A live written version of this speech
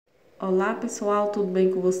Olá pessoal, tudo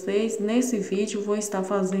bem com vocês? Nesse vídeo vou estar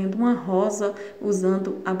fazendo uma rosa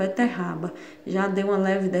usando a beterraba. Já dei uma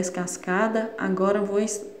leve descascada, agora vou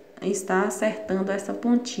estar acertando essa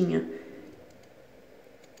pontinha.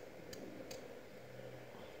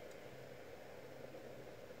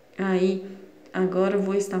 Aí, agora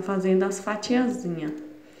vou estar fazendo as fatiazinhas.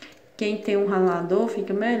 Quem tem um ralador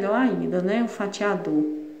fica melhor ainda, né? O fatiador.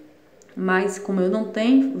 Mas como eu não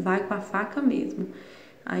tenho, vai com a faca mesmo.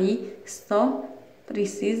 Aí só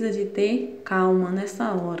precisa de ter calma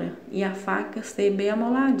nessa hora e a faca ser bem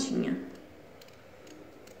amoladinha.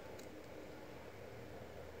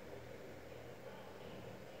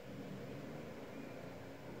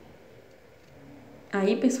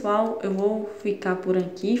 Aí, pessoal, eu vou ficar por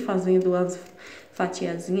aqui fazendo as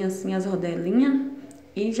fatiazinhas assim, as rodelinhas,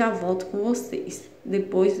 e já volto com vocês,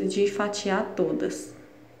 depois de fatiar todas.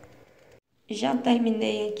 Já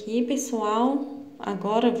terminei aqui, pessoal.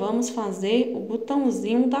 Agora vamos fazer o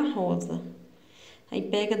botãozinho da rosa. Aí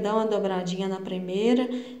pega, dá uma dobradinha na primeira,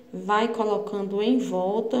 vai colocando em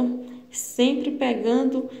volta, sempre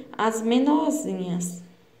pegando as menorzinhas.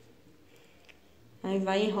 Aí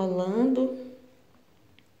vai enrolando.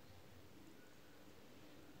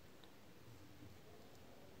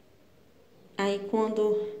 Aí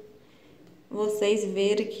quando vocês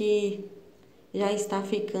verem que já está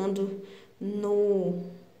ficando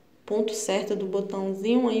no ponto certo do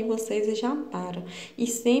botãozinho, aí vocês já param. E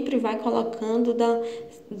sempre vai colocando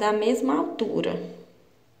da mesma altura.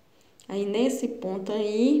 Aí nesse ponto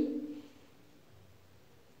aí,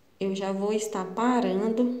 eu já vou estar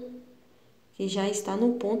parando, que já está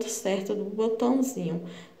no ponto certo do botãozinho.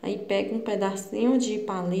 Aí pega um pedacinho de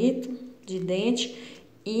palito, de dente,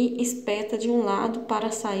 e espeta de um lado para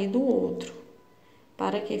sair do outro,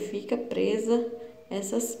 para que fique presa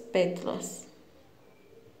essas pétalas.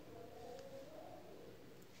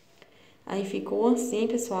 Aí ficou assim,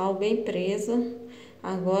 pessoal, bem presa.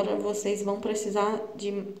 Agora vocês vão precisar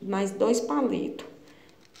de mais 2 palitos.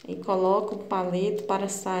 E coloca o palito para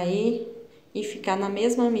sair e ficar na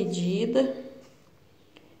mesma medida.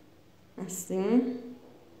 Assim.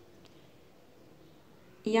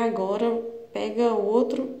 E agora pega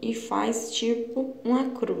outro e faz tipo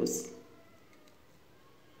uma cruz.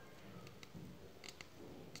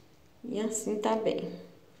 E assim tá bem.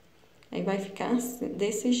 Aí vai ficar assim,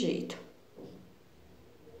 desse jeito.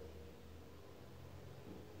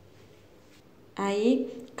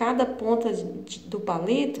 Aí, cada ponta do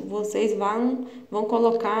palito, vocês vão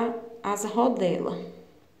colocar as rodelas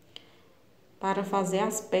para fazer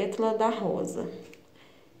as pétalas da rosa.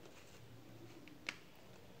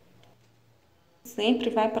 Sempre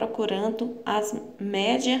vai procurando as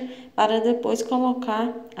médias para depois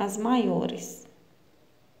colocar as maiores.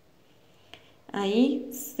 Aí,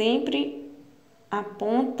 sempre a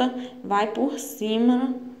ponta vai por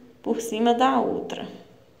cima da outra.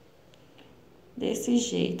 Desse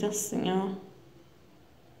jeito, assim, ó.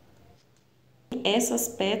 Essas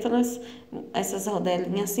pétalas, essas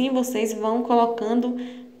rodelinhas assim, vocês vão colocando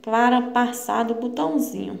para passar do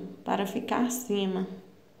botãozinho, para ficar acima.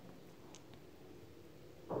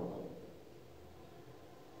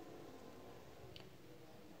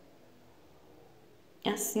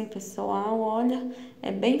 Assim, pessoal, olha,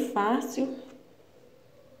 é bem fácil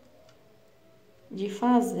de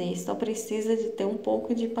fazer, só precisa de ter um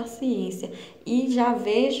pouco de paciência. E já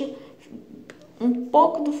vejo um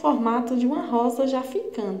pouco do formato de uma rosa já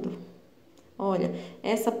ficando. Olha,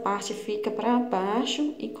 essa parte fica para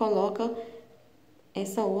baixo e coloca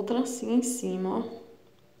essa outra assim em cima, ó.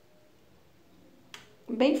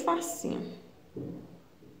 Bem facinho.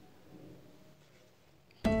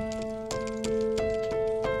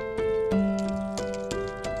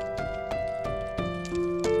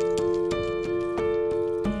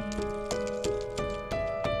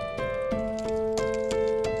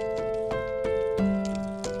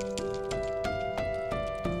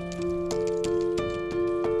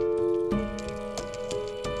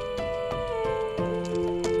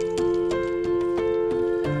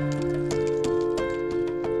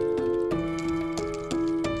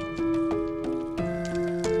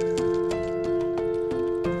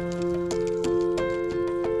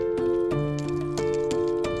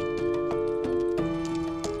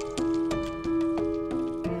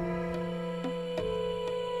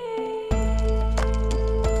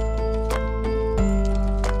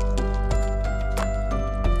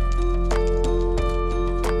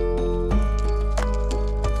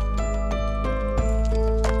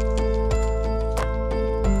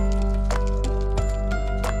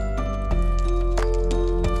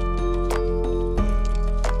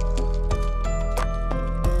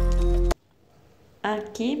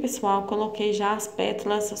 pessoal, coloquei já as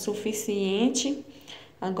pétalas suficiente.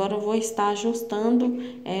 Agora eu vou estar ajustando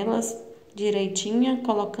elas direitinho,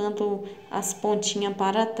 colocando as pontinhas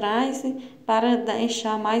para trás para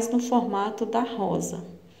deixar mais no formato da rosa.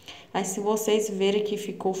 Aí se vocês verem que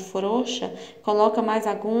ficou frouxa, coloca mais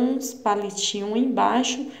alguns palitinhos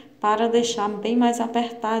embaixo para deixar bem mais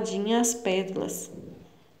apertadinhas as pétalas,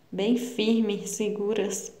 bem firmes,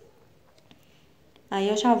 seguras. Aí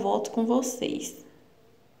eu já volto com vocês.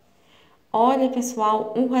 Olha,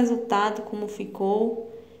 pessoal, o resultado como ficou.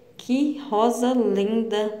 Que rosa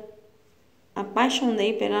linda!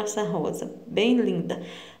 Apaixonei por essa rosa, bem linda.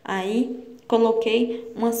 Aí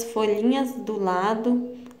coloquei umas folhinhas do lado.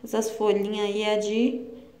 Essas folhinhas aí é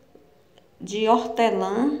de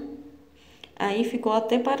hortelã. Aí ficou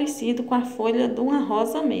até parecido com a folha de uma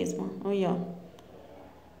rosa mesmo. Olha, ó.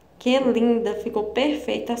 Que linda, ficou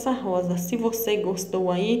perfeita essa rosa. Se você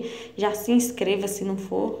gostou aí, já se inscreva se não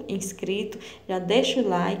for inscrito. Já deixa o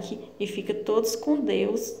like e fica todos com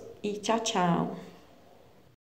Deus. E tchau, tchau.